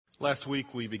Last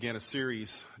week we began a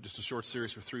series, just a short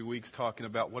series for 3 weeks, talking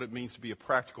about what it means to be a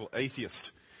practical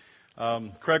atheist.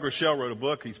 Craig Rochelle wrote a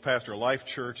book. He's pastor of Life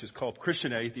Church. It's called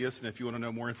Christian Atheist. And if you want to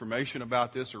know more information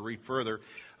about this or read further,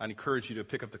 I'd encourage you to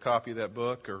pick up the copy of that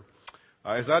book or,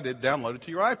 as I did, download it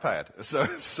to your iPad.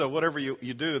 So whatever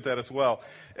you do with that as well.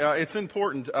 It's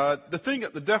important.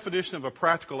 The definition of a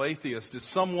practical atheist is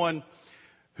someone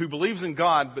who believes in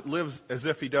God but lives as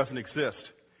if he doesn't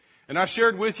exist. And I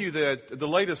shared with you that the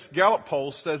latest Gallup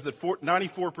poll says that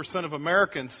 94% of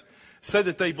Americans say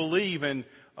that they believe in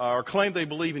or claim they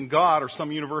believe in God or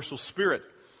some universal spirit.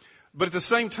 But at the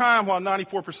same time, while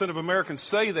 94% of Americans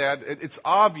say that, it's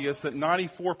obvious that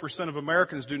 94% of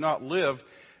Americans do not live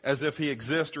as if he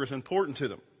exists or is important to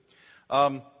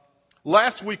them.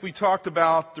 Last week we talked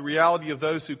about the reality of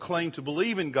those who claim to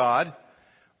believe in God,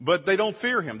 but they don't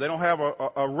fear Him. They don't have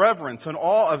a reverence, an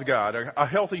awe of God, a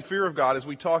healthy fear of God, as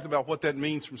we talked about what that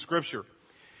means from Scripture.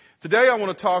 Today I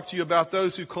want to talk to you about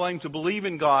those who claim to believe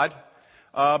in God,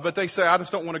 but they say, I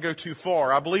just don't want to go too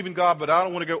far. I believe in God, but I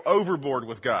don't want to go overboard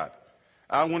with God.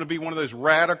 I don't want to be one of those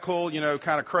radical,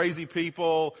 kind of crazy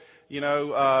people,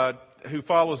 who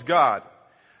follows God.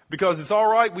 Because it's all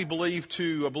right, we believe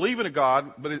in a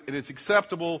God, but it's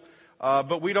acceptable,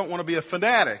 but we don't want to be a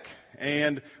fanatic.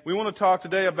 And we want to talk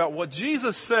today about what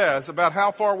Jesus says about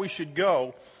how far we should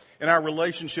go in our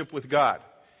relationship with God.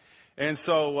 And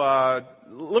so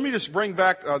let me just bring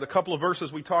back the couple of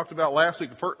verses we talked about last week.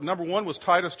 Number one was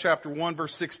Titus chapter 1,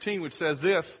 verse 16, which says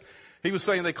this. He was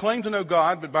saying they claim to know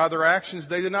God, but by their actions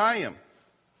they deny Him.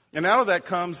 And out of that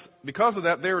comes, because of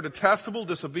that, they are detestable,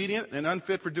 disobedient, and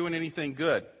unfit for doing anything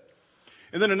good.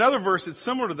 And then another verse that's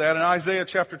similar to that, in Isaiah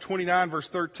chapter 29, verse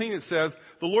 13, it says,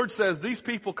 the Lord says, these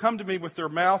people come to me with their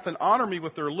mouth and honor me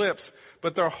with their lips,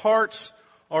 but their hearts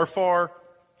are far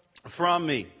from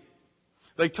me.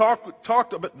 They talk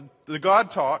about the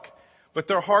God talk, but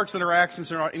their hearts and their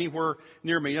actions are not anywhere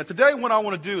near me. Now today what I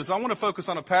want to do is I want to focus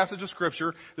on a passage of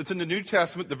Scripture that's in the New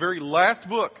Testament, the very last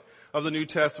book of the New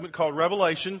Testament, called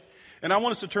Revelation. And I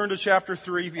want us to turn to chapter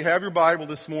 3. If you have your Bible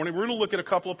this morning, we're going to look at a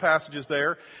couple of passages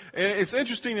there. And it's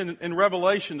interesting in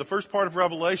Revelation, the first part of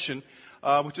Revelation,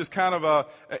 which is kind of an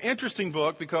interesting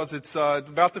book because it's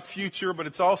about the future, but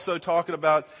it's also talking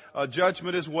about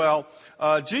judgment as well.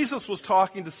 Jesus was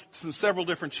talking to several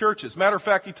different churches. Matter of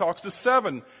fact, he talks to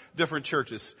 7 different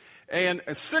churches. And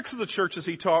 6 of the churches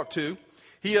he talked to,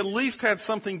 he at least had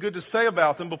something good to say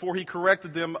about them before he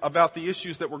corrected them about the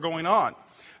issues that were going on.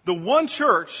 The one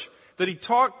church that he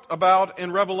talked about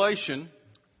in Revelation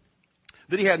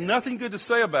that he had nothing good to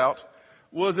say about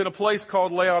was in a place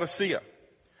called Laodicea.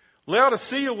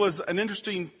 Laodicea was an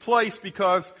interesting place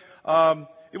because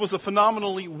it was a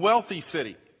phenomenally wealthy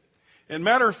city. And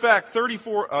matter of fact,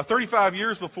 35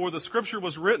 years before the Scripture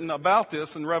was written about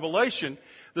this in Revelation,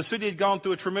 the city had gone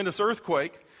through a tremendous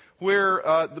earthquake where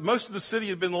most of the city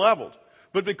had been leveled.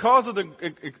 But because of the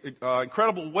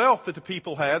incredible wealth that the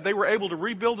people had, they were able to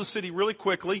rebuild the city really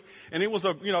quickly. And it was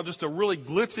just a really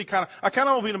glitzy kind of, I kind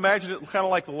of even imagine it kind of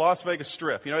like the Las Vegas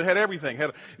Strip. It had everything. It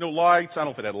had, lights. I don't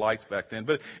know if it had lights back then,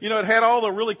 but, it had all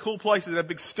the really cool places. It had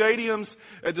big stadiums.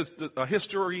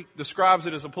 History describes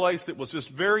it as a place that was just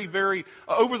very, very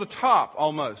over the top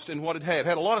almost in what it had. It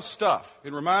had a lot of stuff.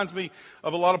 It reminds me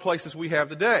of a lot of places we have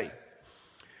today.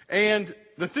 And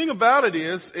the thing about it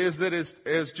is that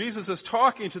as Jesus is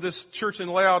talking to this church in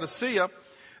Laodicea,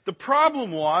 the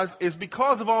problem is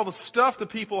because of all the stuff the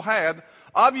people had,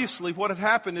 obviously what had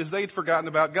happened is they had forgotten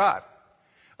about God.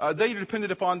 They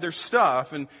depended upon their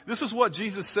stuff. And this is what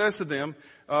Jesus says to them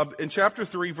in chapter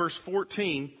 3, verse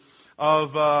 14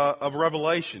 of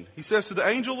Revelation. He says, to the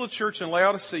angel of the church in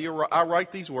Laodicea, I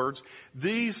write these words.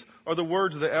 These are the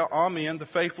words of the Amen, the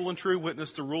faithful and true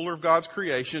witness, the ruler of God's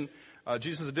creation.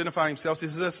 Jesus identifying himself. He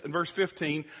says this in verse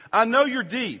 15, I know your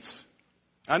deeds.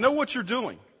 I know what you're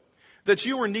doing. That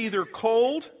you are neither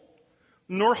cold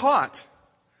nor hot.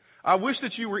 I wish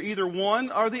that you were either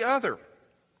one or the other.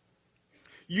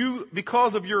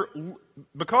 Because you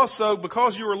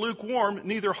are lukewarm,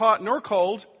 neither hot nor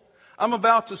cold, I'm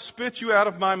about to spit you out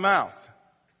of my mouth.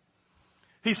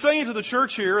 He's saying to the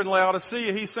church here in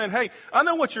Laodicea, he's saying, hey, I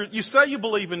know what you say you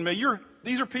believe in me.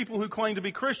 These are people who claim to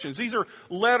be Christians. These are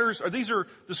these are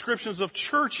descriptions of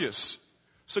churches.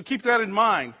 So keep that in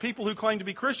mind. People who claim to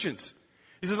be Christians.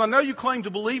 He says, I know you claim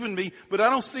to believe in me, but I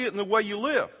don't see it in the way you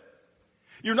live.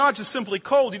 You're not just simply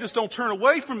cold. You just don't turn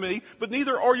away from me, but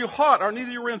neither are you hot, or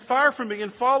neither you're in fire from me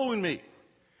and following me.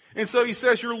 And so he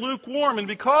says you're lukewarm. And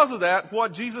because of that,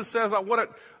 what Jesus says, what it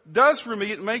does for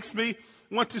me, it makes me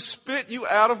want to spit you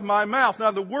out of my mouth.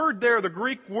 Now the word there, the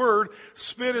Greek word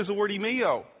spit, is the word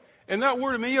emeo. And that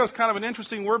word emeo is kind of an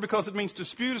interesting word because it means to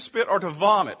spew, to spit, or to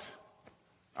vomit.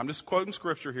 I'm just quoting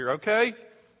scripture here, okay?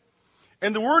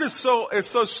 And the word is so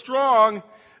strong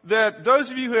that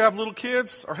those of you who have little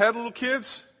kids or had little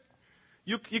kids,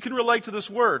 you can relate to this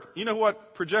word. You know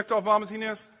what projectile vomiting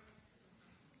is?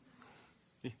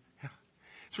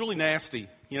 It's really nasty,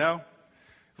 you know?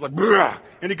 It's like, "Bruh,"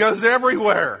 and it goes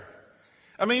everywhere.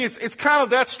 I mean, it's kind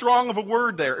of that strong of a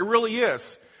word there. It really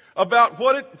is. About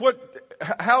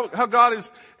how God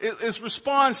is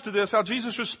responds to this, how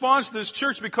Jesus responds to this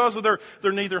church because of they're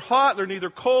neither hot, they're neither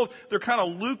cold, they're kind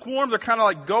of lukewarm, they're kind of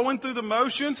like going through the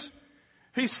motions.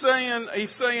 He's saying,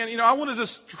 you know, I want to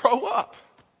just throw up.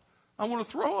 I want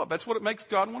to throw up. That's what it makes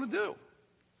God want to do.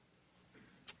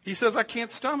 He says, I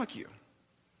can't stomach you.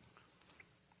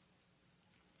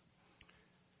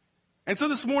 And so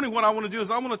this morning what I want to do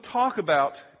is I want to talk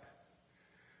about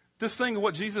this thing of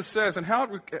what Jesus says and how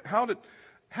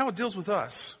it deals with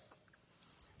us.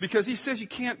 Because he says you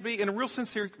can't be, in a real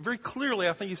sense here, very clearly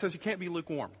I think he says you can't be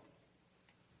lukewarm.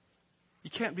 You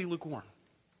can't be lukewarm.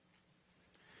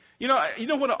 You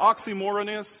know what an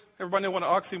oxymoron is? Everybody know what an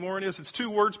oxymoron is? It's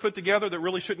two words put together that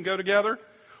really shouldn't go together.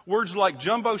 Words like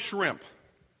jumbo shrimp.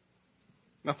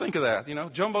 Now think of that, you know,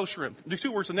 jumbo shrimp. The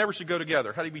two words that never should go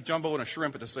together. How do you be jumbo and a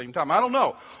shrimp at the same time? I don't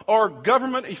know. Or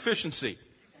government efficiency.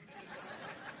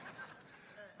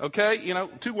 Okay, you know,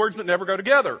 two words that never go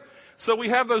together. So we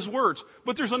have those words.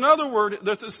 But there's another word,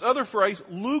 there's this other phrase,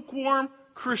 lukewarm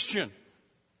Christian.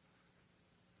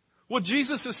 What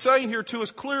Jesus is saying here to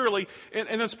us clearly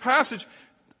in this passage,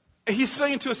 he's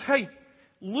saying to us, hey,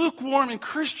 lukewarm and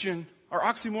Christian are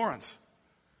oxymorons.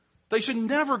 They should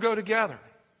never go together.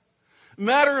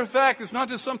 Matter of fact, it's not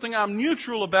just something I'm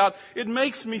neutral about. It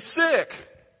makes me sick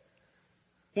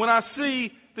when I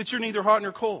see that you're neither hot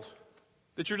nor cold.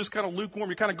 That you're just kind of lukewarm.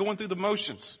 You're kind of going through the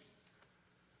motions.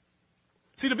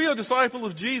 See, to be a disciple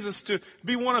of Jesus, to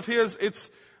be one of His, it's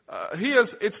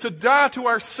to die to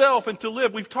ourself and to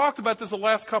live. We've talked about this the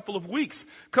last couple of weeks.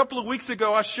 A couple of weeks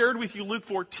ago, I shared with you Luke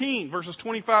 14, verses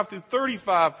 25 through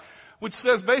 35, which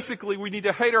says basically we need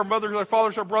to hate our mothers, our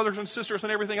fathers, our brothers and sisters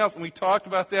and everything else. And we talked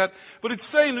about that. But it's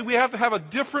saying that we have to have a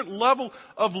different level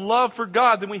of love for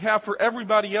God than we have for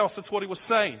everybody else. That's what he was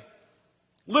saying.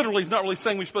 Literally, he's not really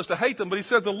saying we're supposed to hate them, but he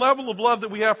says the level of love that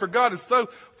we have for God is so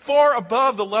far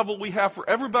above the level we have for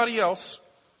everybody else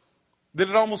that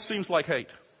it almost seems like hate.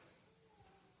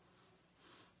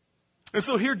 And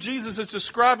so here Jesus is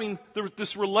describing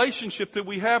this relationship that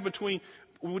we have between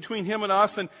him and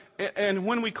us, and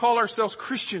when we call ourselves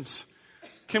Christians,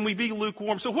 can we be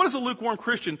lukewarm? So what is a lukewarm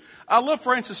Christian? I love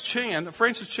Francis Chan.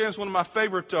 Francis Chan is one of my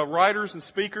favorite writers and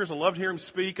speakers. I love to hear him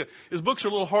speak. His books are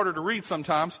a little harder to read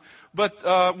sometimes, but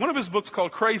one of his books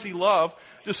called Crazy Love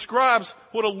describes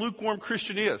what a lukewarm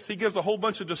Christian is. He gives a whole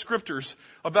bunch of descriptors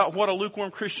about what a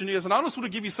lukewarm Christian is, and I just want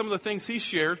to give you some of the things he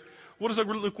shared. What does a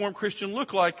lukewarm Christian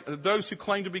look like? Those who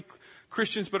claim to be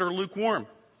Christians but are lukewarm.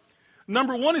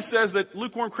 Number one, it says that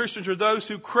lukewarm Christians are those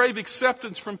who crave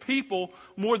acceptance from people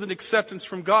more than acceptance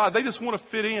from God. They just want to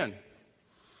fit in.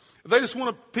 They just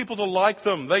want people to like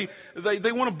them. They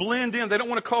want to blend in. They don't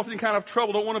want to cause any kind of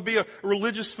trouble. Don't want to be a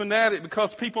religious fanatic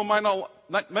because people may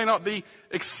not be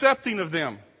accepting of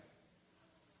them.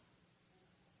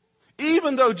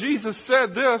 Even though Jesus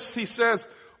said this, he says,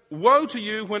 woe to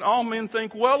you when all men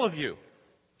think well of you.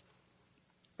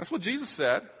 That's what Jesus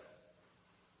said.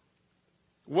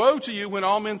 Woe to you when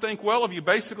all men think well of you.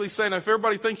 Basically saying if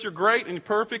everybody thinks you're great and you're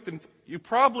perfect, then you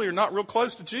probably are not real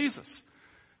close to Jesus.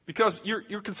 Because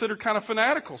you're considered kind of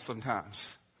fanatical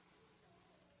sometimes.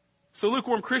 So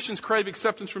lukewarm Christians crave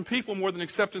acceptance from people more than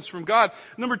acceptance from God.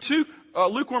 Number two,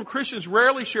 lukewarm Christians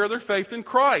rarely share their faith in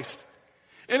Christ.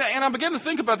 And I began to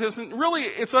think about this, and really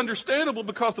it's understandable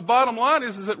because the bottom line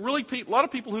is that really a lot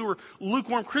of people who are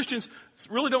lukewarm Christians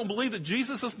really don't believe that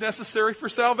Jesus is necessary for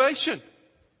salvation.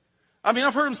 I mean,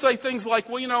 I've heard him say things like,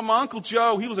 well, you know, my Uncle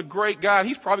Joe, he was a great guy.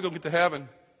 He's probably going to get to heaven.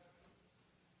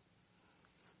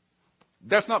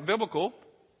 That's not biblical.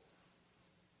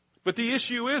 But the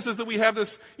issue is that we have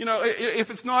this, you know,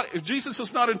 if Jesus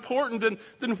is not important,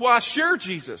 then why share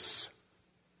Jesus?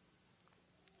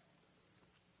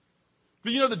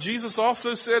 But you know that Jesus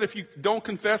also said, if you don't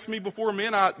confess me before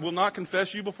men, I will not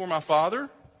confess you before my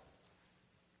Father.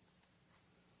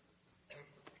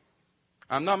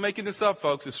 I'm not making this up,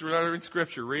 folks. It's right in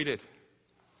Scripture. Read it.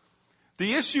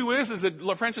 The issue is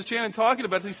that Francis Chan talking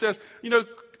about it, he says, you know,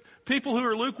 people who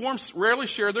are lukewarm rarely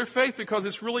share their faith because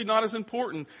it's really not as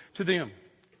important to them.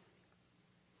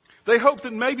 They hope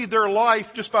that maybe their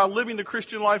life, just by living the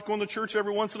Christian life, going to church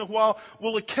every once in a while,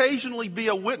 will occasionally be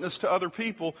a witness to other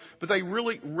people, but they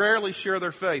really rarely share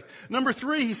their faith. Number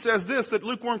 3, he says this, that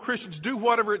lukewarm Christians do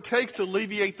whatever it takes to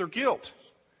alleviate their guilt.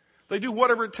 They do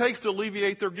whatever it takes to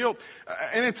alleviate their guilt.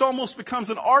 And it almost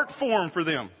becomes an art form for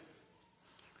them.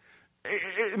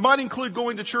 It might include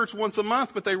going to church once a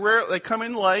month, but they come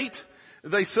in late,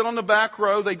 they sit on the back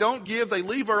row, they don't give, they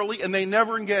leave early, and they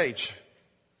never engage.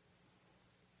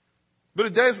 But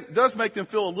it does make them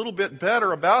feel a little bit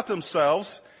better about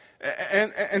themselves.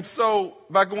 And so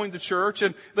by going to church,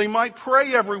 and they might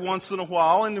pray every once in a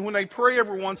while, and when they pray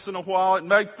every once in a while, it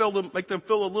might make them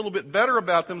feel a little bit better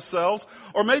about themselves.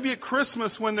 Or maybe at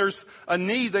Christmas when there's a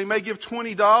need, they may give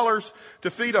 $20 to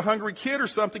feed a hungry kid or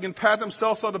something and pat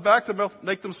themselves on the back to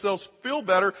make themselves feel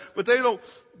better, but they don't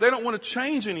want to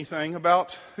change anything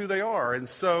about who they are. And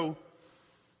so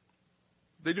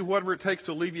they do whatever it takes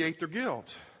to alleviate their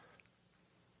guilt.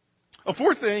 A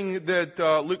fourth thing that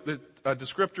a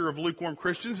descriptor of lukewarm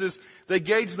Christians is they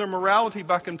gauge their morality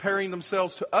by comparing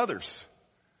themselves to others.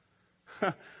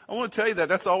 I want to tell you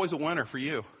that's always a winner for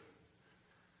you.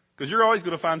 Because you're always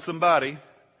going to find somebody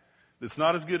that's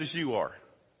not as good as you are.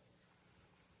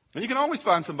 And you can always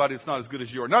find somebody that's not as good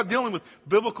as you are. Not dealing with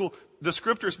biblical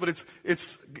descriptors, but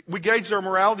we gauge our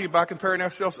morality by comparing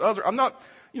ourselves to others.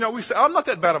 We say, I'm not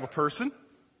that bad of a person.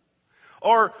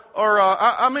 Or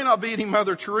I may not be any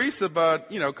Mother Teresa,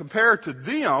 but, compared to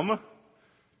them,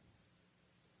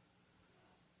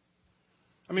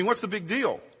 what's the big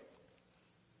deal?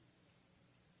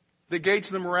 They gauge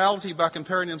their morality by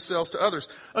comparing themselves to others.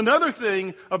 Another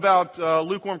thing about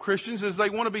lukewarm Christians is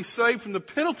they want to be saved from the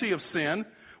penalty of sin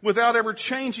without ever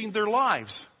changing their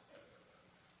lives.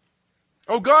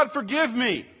 Oh, God, forgive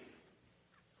me.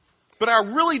 But I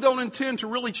really don't intend to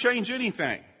really change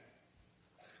anything.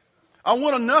 I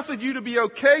want enough of you to be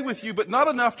okay with you, but not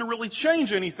enough to really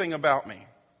change anything about me.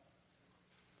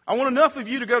 I want enough of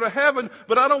you to go to heaven,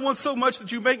 but I don't want so much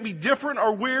that you make me different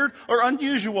or weird or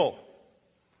unusual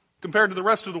compared to the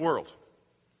rest of the world.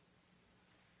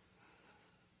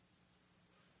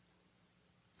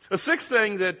 A sixth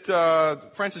thing that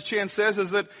Francis Chan says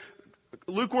is that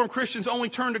lukewarm Christians only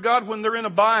turn to God when they're in a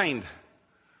bind.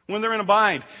 When they're in a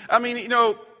bind.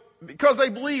 Because they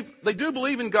do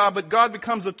believe in God, but God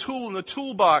becomes a tool in the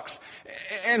toolbox.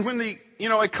 And when the,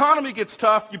 economy gets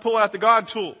tough, you pull out the God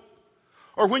tool.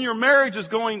 Or when your marriage is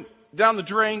going down the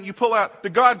drain, you pull out the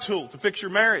God tool to fix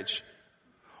your marriage.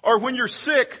 Or when you're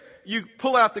sick, you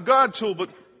pull out the God tool. But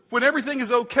when everything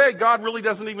is okay, God really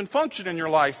doesn't even function in your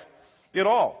life at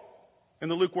all, in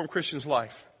the lukewarm Christian's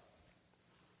life.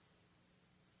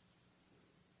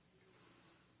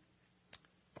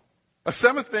 A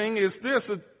seventh thing is this,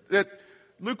 that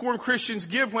lukewarm Christians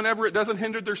give whenever it doesn't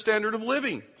hinder their standard of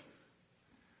living.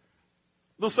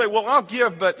 They'll say, well, I'll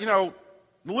give, but,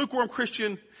 the lukewarm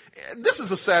Christian, this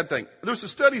is a sad thing. There's some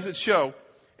studies that show,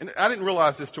 and I didn't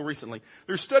realize this till recently,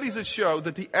 there's studies that show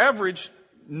that the average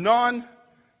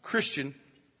non-Christian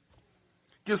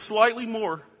gives slightly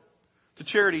more to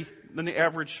charity than the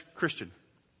average Christian.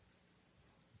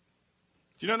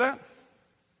 Do you know that?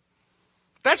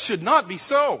 That should not be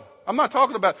so. I'm not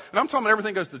talking about, and I'm talking about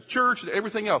everything goes to the church and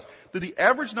everything else. That the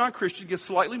average non-Christian gets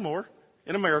slightly more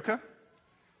in America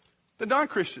than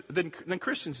than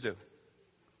Christians do.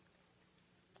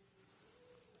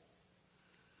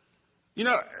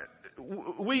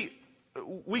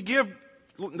 We give,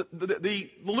 the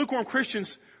lukewarm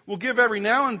Christians will give every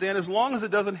now and then as long as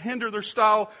it doesn't hinder their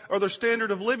style or their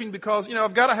standard of living because,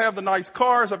 I've got to have the nice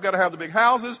cars, I've got to have the big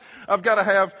houses, I've got to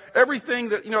have everything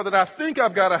that, that I think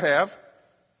I've got to have.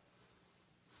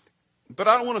 But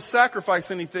I don't want to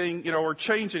sacrifice anything, or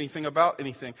change anything about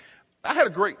anything. I had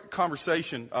a great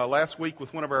conversation last week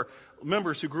with one of our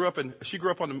members she grew up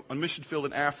on a mission field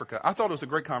in Africa. I thought it was a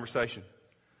great conversation.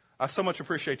 I so much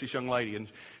appreciate this young lady.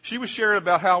 And she was sharing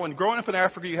about how when growing up in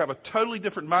Africa, you have a totally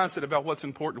different mindset about what's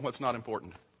important and what's not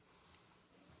important.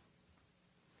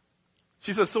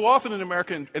 She says, so often in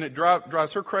America, and it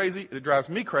drives her crazy, and it drives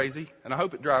me crazy, and I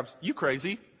hope it drives you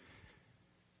crazy,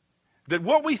 that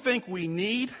what we think we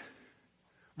need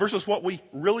versus what we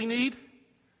really need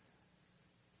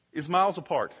is miles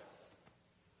apart.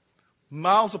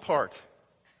 Miles apart.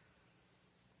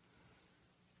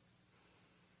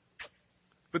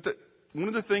 But one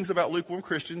of the things about lukewarm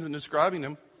Christians and describing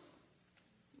them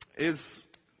is,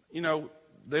 they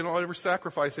don't ever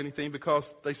sacrifice anything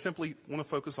because they simply want to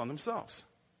focus on themselves.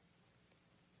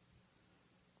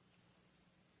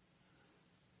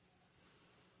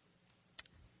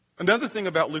 Another thing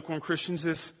about lukewarm Christians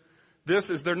is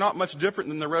they're not much different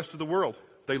than the rest of the world.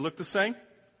 They look the same.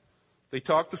 They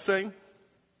talk the same.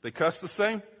 They cuss the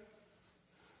same.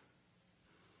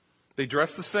 They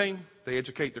dress the same. They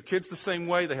educate their kids the same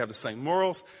way. They have the same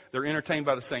morals. They're entertained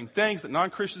by the same things that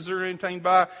non-Christians are entertained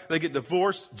by. They get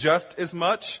divorced just as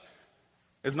much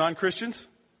as non-Christians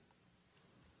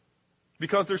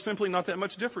because they're simply not that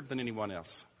much different than anyone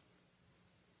else.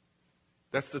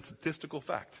 That's the statistical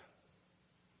fact.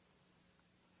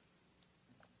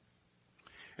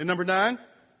 And number 9,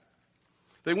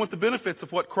 they want the benefits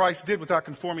of what Christ did without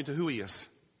conforming to who he is.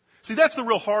 See, that's the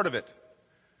real heart of it.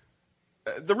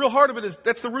 The real heart of it is,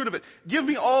 that's the root of it. Give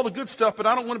me all the good stuff, but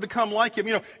I don't want to become like him.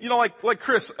 Like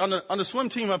Chris on the swim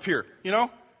team up here, He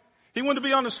wanted to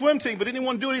be on the swim team, but he didn't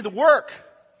want to do any of the work.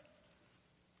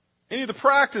 Any of the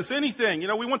practice, anything.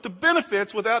 We want the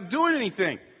benefits without doing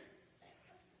anything.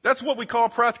 That's what we call a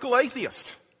practical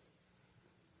atheist.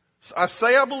 I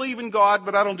say I believe in God,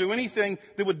 but I don't do anything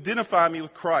that would identify me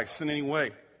with Christ in any way.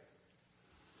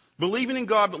 Believing in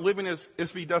God, but living as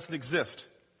if he doesn't exist.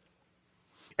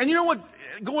 And you know what?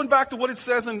 Going back to what it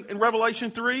says in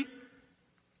Revelation 3,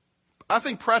 I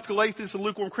think practical atheists and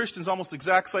lukewarm Christians almost the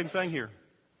exact same thing here.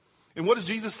 And what does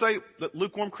Jesus say that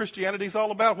lukewarm Christianity is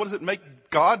all about? What does it make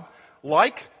God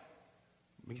like?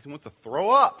 It makes him want to throw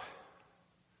up.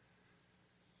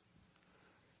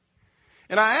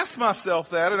 And I asked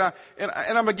myself that, and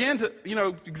I began to,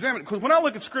 examine it. Because when I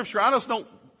look at Scripture,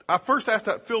 I first have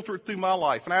to filter it through my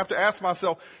life. And I have to ask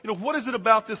myself, what is it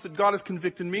about this that God is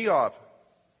convicting me of?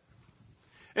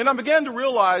 And I began to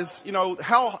realize,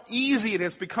 how easy it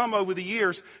has become over the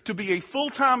years to be a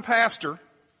full-time pastor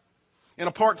and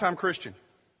a part-time Christian.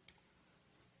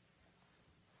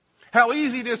 How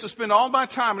easy it is to spend all my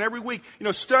time and every week,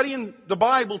 studying the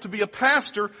Bible to be a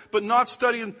pastor, but not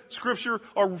studying Scripture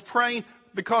or praying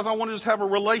because I want to just have a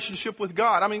relationship with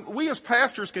God. I mean, we as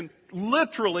pastors can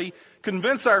literally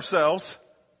convince ourselves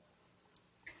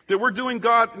that we're doing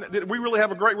God, that we really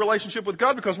have a great relationship with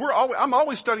God because I'm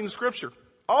always studying the Scripture.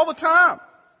 All the time.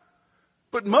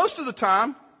 But most of the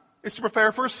time, it's to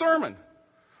prepare for a sermon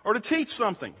or to teach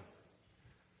something.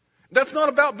 That's not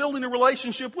about building a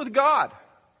relationship with God.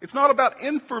 It's not about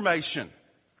information.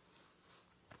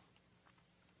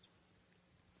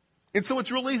 And so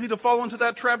it's real easy to fall into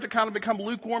that trap to kind of become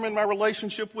lukewarm in my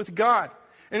relationship with God.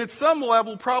 And at some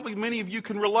level, probably many of you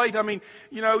can relate. I mean,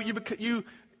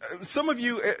 some of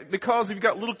you, because you've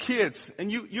got little kids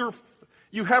and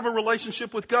you have a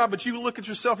relationship with God, but you look at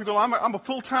yourself, you go, I'm a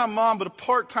full-time mom, but a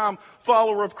part-time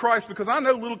follower of Christ, because I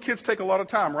know little kids take a lot of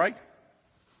time, right?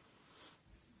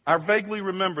 I vaguely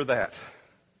remember that.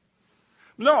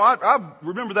 No, I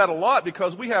remember that a lot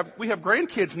because we have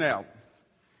grandkids now.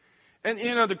 And,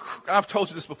 I've told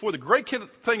you this before, the great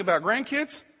thing about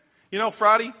grandkids,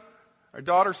 Friday, our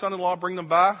daughter, son-in-law bring them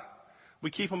by. We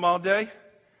keep them all day.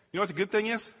 You know what the good thing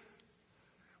is?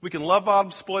 We can love on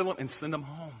them, spoil them, and send them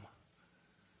home.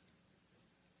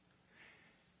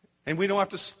 And we don't have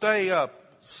to stay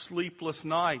up sleepless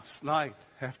nights, night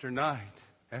after night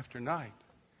after night.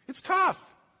 It's tough.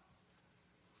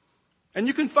 And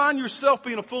you can find yourself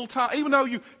being a full-time, even though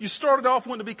you started off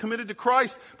wanting to be committed to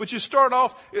Christ, but you start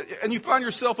off and you find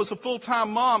yourself as a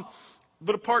full-time mom,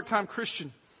 but a part-time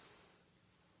Christian.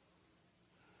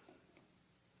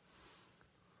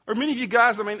 Or many of you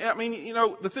guys,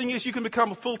 the thing is you can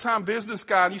become a full-time business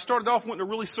guy and you started off wanting to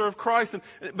really serve Christ,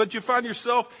 but you find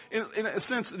yourself in a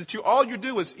sense that all you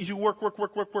do is you work.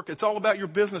 It's all about your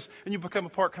business and you become a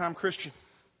part-time Christian,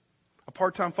 a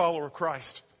part-time follower of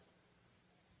Christ.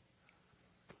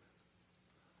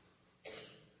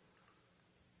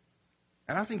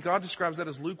 And I think God describes that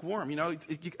as lukewarm.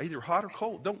 Either hot or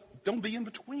cold. Don't be in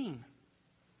between.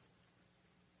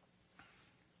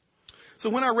 So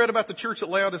when I read about the church at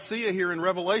Laodicea here in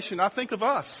Revelation, I think of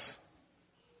us.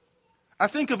 I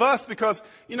think of us because,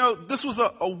 this was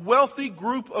a wealthy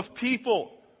group of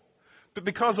people. But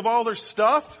because of all their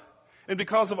stuff and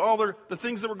because of all the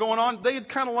things that were going on, they had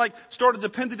kind of started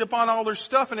depending upon all their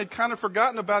stuff and had kind of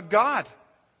forgotten about God.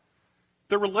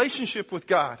 Their relationship with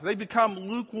God. They'd become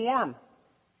lukewarm.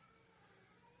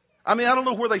 I don't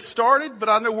know where they started, but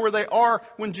I know where they are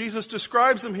when Jesus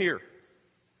describes them here.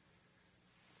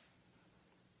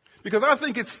 Because I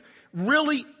think it's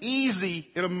really easy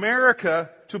in America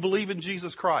to believe in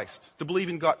Jesus Christ, to believe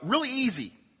in God. Really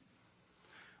easy.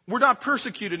 We're not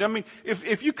persecuted.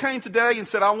 If you came today and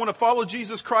said, I want to follow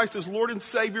Jesus Christ as Lord and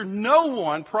Savior, no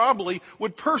one probably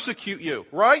would persecute you,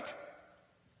 right?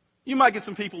 You might get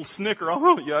some people who snicker,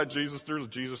 oh yeah, Jesus, there's a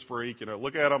Jesus freak,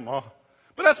 look at him. Oh.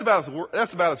 But that's about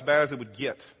as bad as it would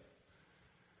get.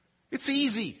 It's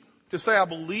easy to say I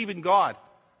believe in God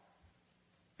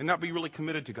and not be really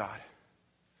committed to God.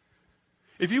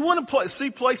 If you want to see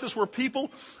places where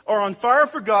people are on fire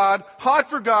for God, hot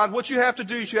for God, what you have to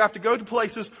do is you have to go to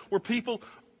places where people,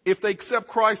 if they accept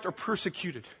Christ, are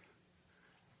persecuted.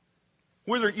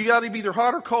 Whether you got to be either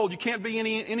hot or cold, you can't be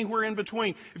anywhere in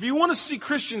between. If you want to see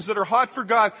Christians that are hot for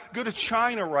God, go to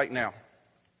China right now.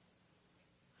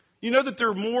 You know that there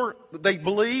are more they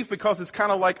believe because it's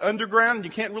kind of like underground.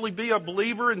 You can't really be a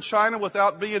believer in China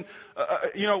without being,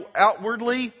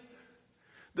 outwardly.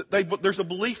 There's a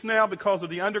belief now because of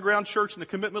the underground church and the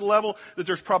commitment level that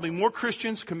there's probably more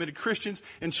Christians, committed Christians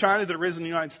in China than there is in the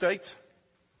United States.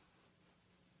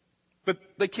 But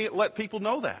they can't let people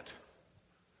know that.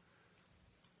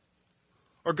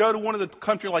 Or go to one of the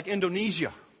countries like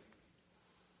Indonesia.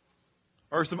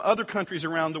 Or some other countries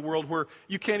around the world where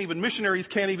missionaries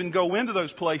can't even go into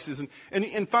those places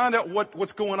and find out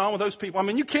what's going on with those people. I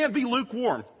mean, you can't be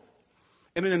lukewarm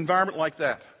in an environment like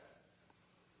that.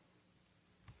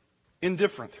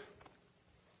 Indifferent.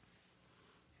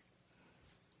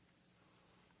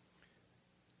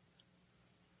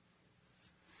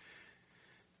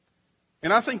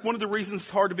 And I think one of the reasons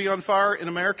it's hard to be on fire in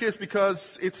America is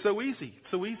because it's so easy. It's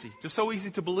so easy. Just so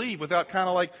easy to believe without kind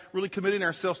of like really committing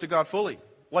ourselves to God fully,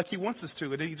 like He wants us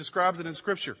to, and He describes it in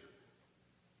Scripture.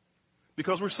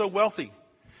 Because we're so wealthy.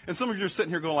 And some of you are sitting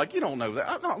here going like, you don't know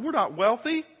that. We're not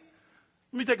wealthy.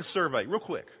 Let me take a survey real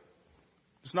quick.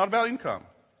 It's not about income.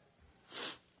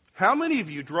 How many of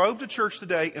you drove to church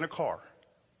today in a car?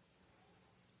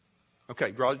 Okay,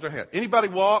 draw your hand. Anybody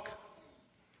walk?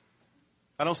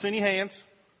 I don't see any hands.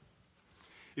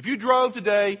 If you drove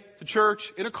today to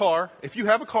church in a car, if you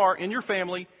have a car in your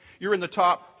family, you're in the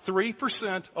top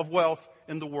 3% of wealth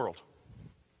in the world.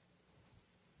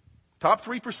 Top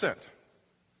 3%. Did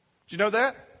you know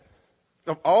that?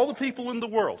 Of all the people in the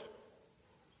world.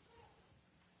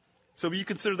 So do you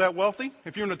consider that wealthy?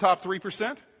 If you're in the top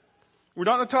 3%? We're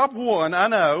not in the top 1, I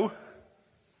know.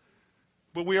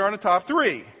 But we are in the top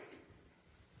 3.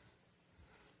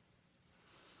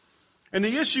 And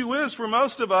the issue is, for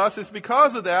most of us, is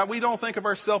because of that, we don't think of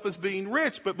ourselves as being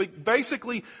rich. But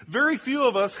basically, very few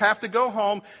of us have to go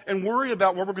home and worry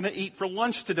about what we're going to eat for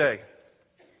lunch today.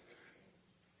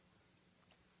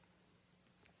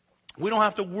 We don't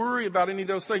have to worry about any of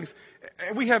those things.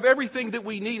 We have everything that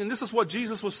we need. And this is what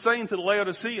Jesus was saying to the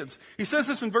Laodiceans. He says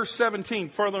this in verse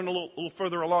 17, a little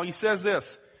further along. He says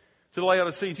this to the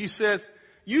Laodiceans. He says,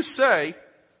 you say,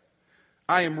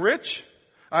 I am rich,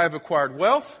 I have acquired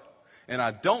wealth, and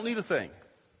I don't need a thing.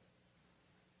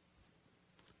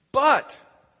 But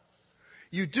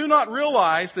you do not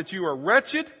realize that you are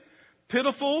wretched,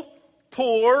 pitiful,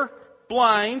 poor,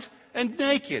 blind, and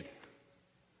naked.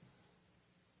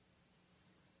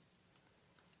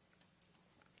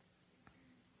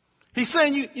 He's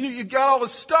saying you got all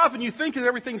this stuff and you think that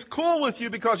everything's cool with you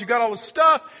because you got all this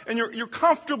stuff and you're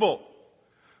comfortable.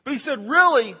 But he said,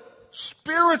 really,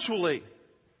 spiritually,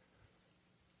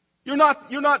 you're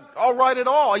not all right at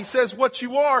all. He says what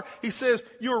you are. He says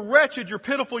you're wretched, you're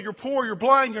pitiful, you're poor, you're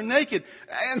blind, you're naked.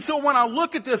 And so when I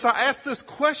look at this, I ask this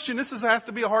question. This has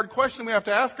to be a hard question we have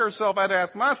to ask ourselves. I had to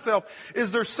ask myself,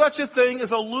 is there such a thing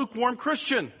as a lukewarm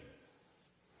Christian?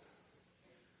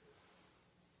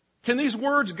 Can these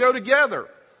words go together?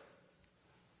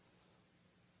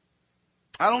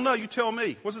 I don't know. You tell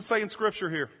me. What's it say in Scripture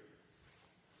here?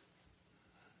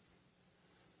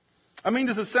 I mean,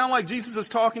 does it sound like Jesus is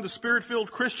talking to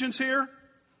Spirit-filled Christians here?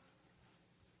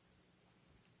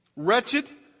 Wretched,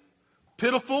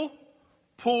 pitiful,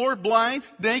 poor, blind,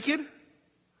 naked?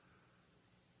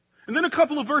 And then a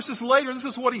couple of verses later, this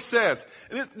is what he says.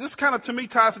 And this kind of, to me,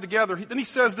 ties it together. Then he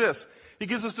says this. He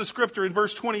gives us the scripture in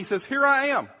verse 20. He says, here I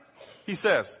am, he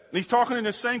says. And he's talking to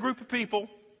this same group of people.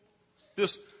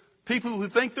 This people who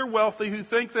think they're wealthy, who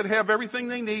think that have everything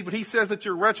they need. But he says that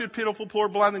you're wretched, pitiful, poor,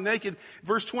 blind, and naked.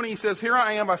 Verse 20, he says, here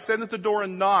I am. I stand at the door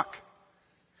and knock.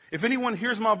 If anyone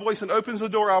hears my voice and opens the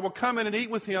door, I will come in and eat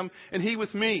with him and he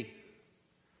with me.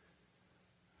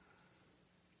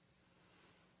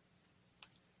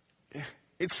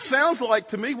 It sounds like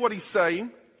to me what he's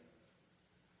saying,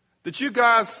 that you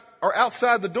guys are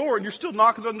outside the door and you're still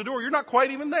knocking on the door. You're not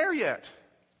quite even there yet.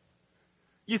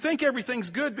 You think everything's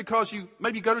good because you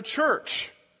maybe go to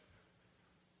church.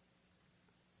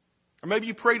 Or maybe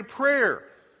you prayed a prayer.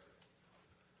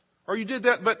 Or you did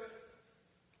that, but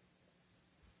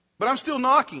I'm still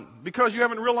knocking because you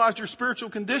haven't realized your spiritual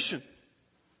condition.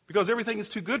 Because everything is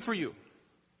too good for you.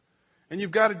 And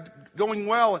you've got it going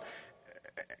well.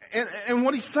 And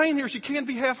what he's saying here is you can't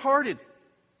be half-hearted.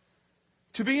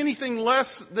 To be anything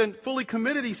less than fully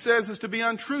committed, he says, is to be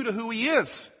untrue to who he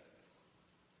is.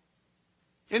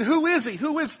 And who is he?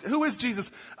 Who is Jesus?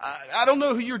 I don't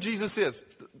know who your Jesus is.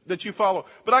 that you follow.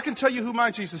 But I can tell you who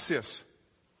my Jesus is.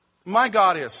 My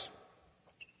God is.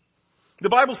 The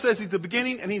Bible says He's the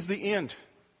beginning and He's the end.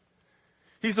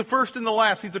 He's the first and the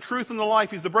last. He's the truth and the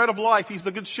life. He's the bread of life. He's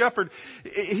the good shepherd.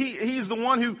 He's the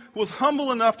one who was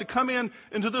humble enough to come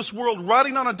into this world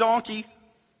riding on a donkey.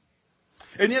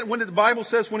 And yet when the Bible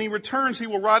says when He returns, He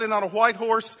will ride in on a white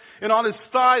horse. And on His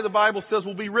thigh, the Bible says,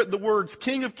 will be written the words,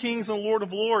 King of Kings and Lord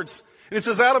of Lords. And it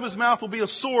says out of His mouth will be a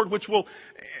sword which will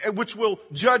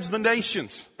judge the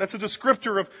nations. That's a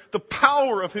descriptor of the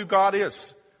power of who God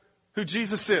is, who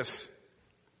Jesus is.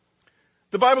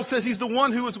 The Bible says He's the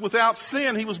one who was without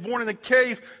sin. He was born in a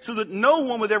cave so that no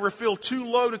one would ever feel too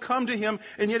low to come to Him.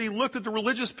 And yet He looked at the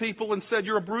religious people and said,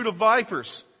 you're a brood of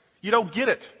vipers. You don't get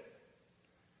it.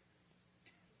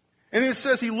 And it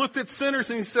says He looked at sinners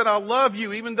and He said, I love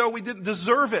you, even though we didn't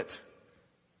deserve it.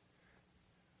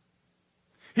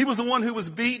 He was the one who was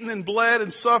beaten and bled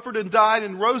and suffered and died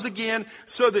and rose again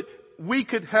so that we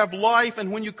could have life.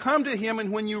 And when you come to Him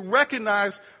and when you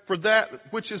recognize for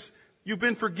that which is you've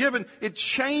been forgiven, it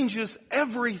changes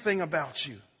everything about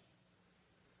you.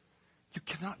 You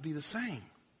cannot be the same.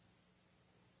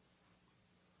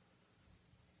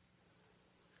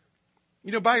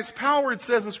 You know, by His power, it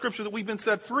says in Scripture that we've been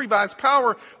set free. By His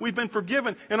power, we've been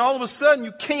forgiven. And all of a sudden,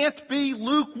 you can't be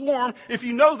lukewarm if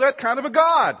you know that kind of a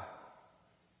God.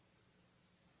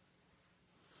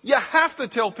 You have to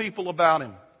tell people about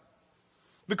Him.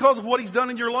 Because of what He's done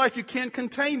in your life, you can't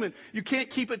contain it. You can't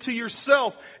keep it to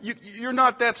yourself. You're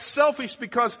not that selfish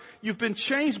because you've been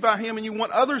changed by Him and you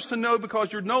want others to know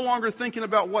because you're no longer thinking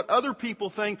about what other people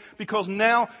think because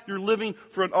now you're living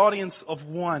for an audience of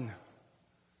one.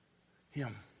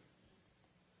 Him.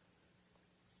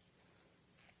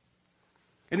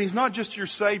 And He's not just your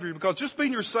Savior because just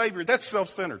being your Savior, that's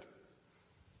self-centered.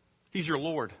 He's your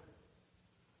Lord.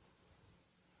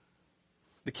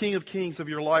 The King of Kings of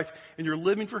your life, and you're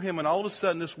living for Him, and all of a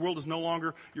sudden this world is no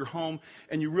longer your home,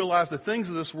 and you realize the things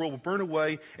of this world will burn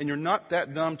away, and you're not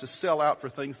that dumb to sell out for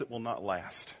things that will not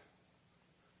last.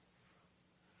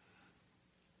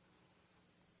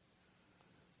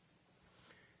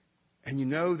 And you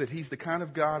know that He's the kind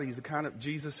of God, He's the kind of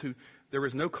Jesus who there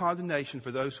is no condemnation for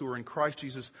those who are in Christ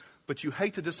Jesus, but you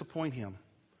hate to disappoint Him,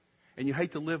 and you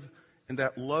hate to live in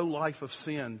that low life of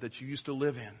sin that you used to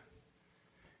live in.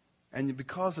 And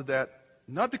because of that,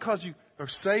 not because you are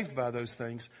saved by those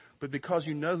things, but because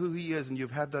you know who He is and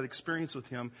you've had that experience with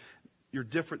Him, you're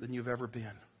different than you've ever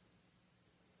been.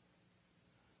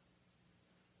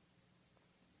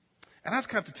 And I just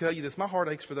have to tell you this, my heart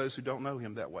aches for those who don't know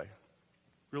Him that way.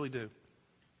 Really do.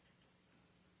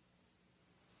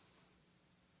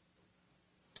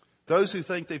 Those who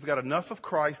think they've got enough of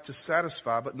Christ to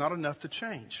satisfy, but not enough to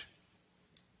change.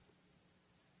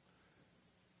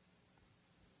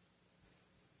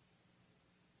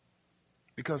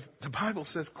 Because the Bible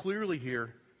says clearly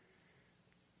here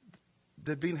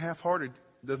that being half-hearted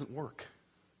doesn't work.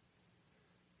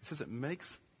 It says it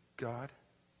makes God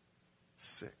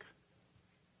sick.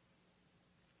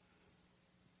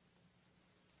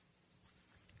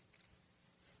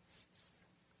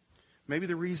 Maybe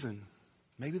the reason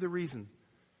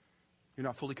you're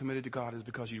not fully committed to God is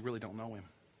because you really don't know Him.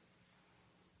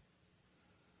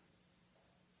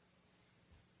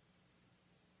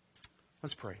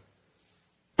 Let's pray.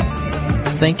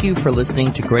 Thank you for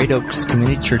listening to Great Oaks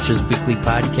Community Church's weekly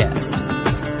podcast.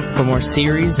 For more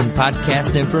series and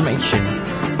podcast information,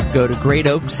 go to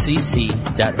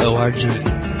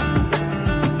greatoakscc.org.